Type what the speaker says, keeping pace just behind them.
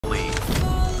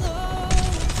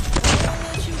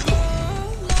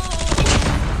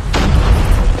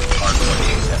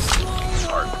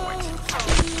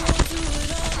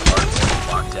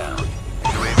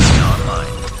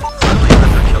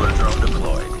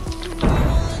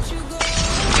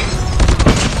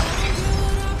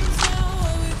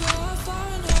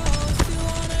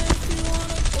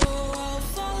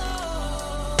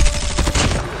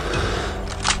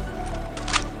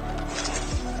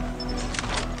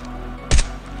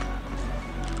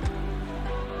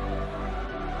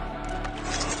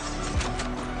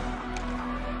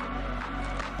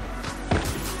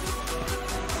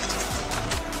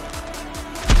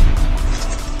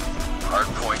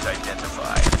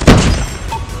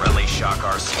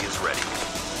RC is ready.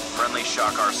 Friendly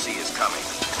shock RC is coming.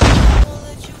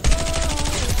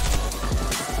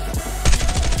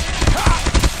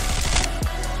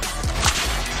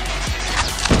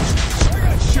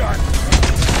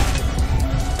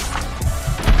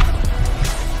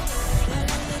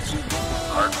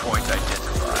 Hardpoint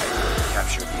identified.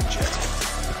 Capture the objective.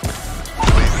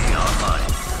 UAV online.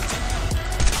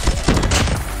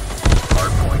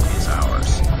 Hardpoint is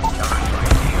ours. Counter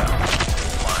UAV out.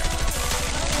 Flying.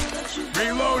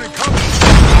 Reloading, coming!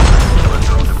 Killer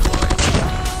drone deployed.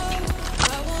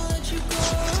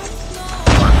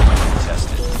 Hardpoint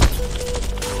contested.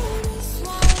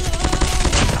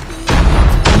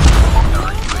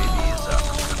 Counter UAV is up.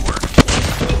 Good work.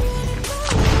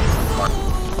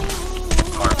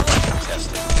 Hardpoint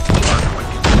contested. Hardpoint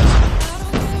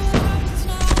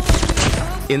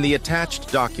contested. In the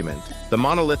attached document, the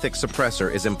monolithic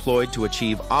suppressor is employed to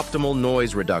achieve optimal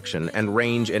noise reduction and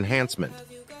range enhancement.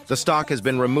 The stock has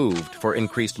been removed for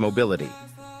increased mobility.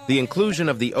 The inclusion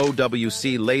of the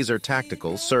OWC laser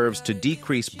tactical serves to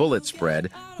decrease bullet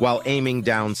spread while aiming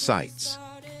down sights.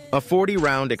 A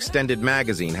 40-round extended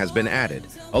magazine has been added,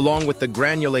 along with the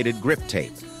granulated grip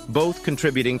tape, both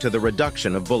contributing to the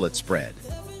reduction of bullet spread.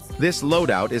 This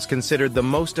loadout is considered the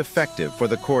most effective for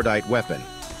the cordite weapon.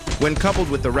 When coupled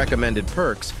with the recommended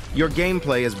perks, your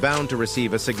gameplay is bound to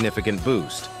receive a significant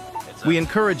boost. We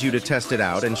encourage you to test it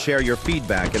out and share your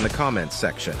feedback in the comments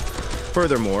section.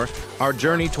 Furthermore, our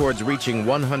journey towards reaching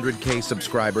 100K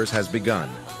subscribers has begun.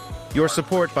 Your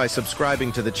support by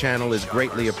subscribing to the channel is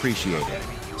greatly appreciated.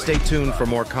 Stay tuned for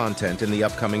more content in the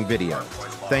upcoming video.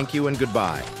 Thank you and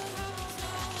goodbye.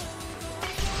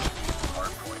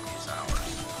 Hardpoint is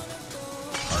ours.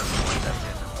 Hardpoint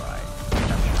identified.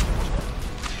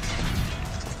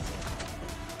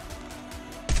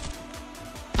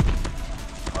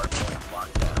 Hardpoint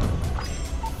locked down.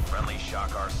 Friendly shock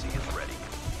RC is ready.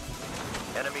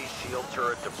 Enemy shield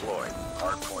turret deployed.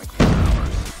 Hardpoint is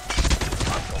ours.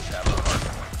 Hostiles have a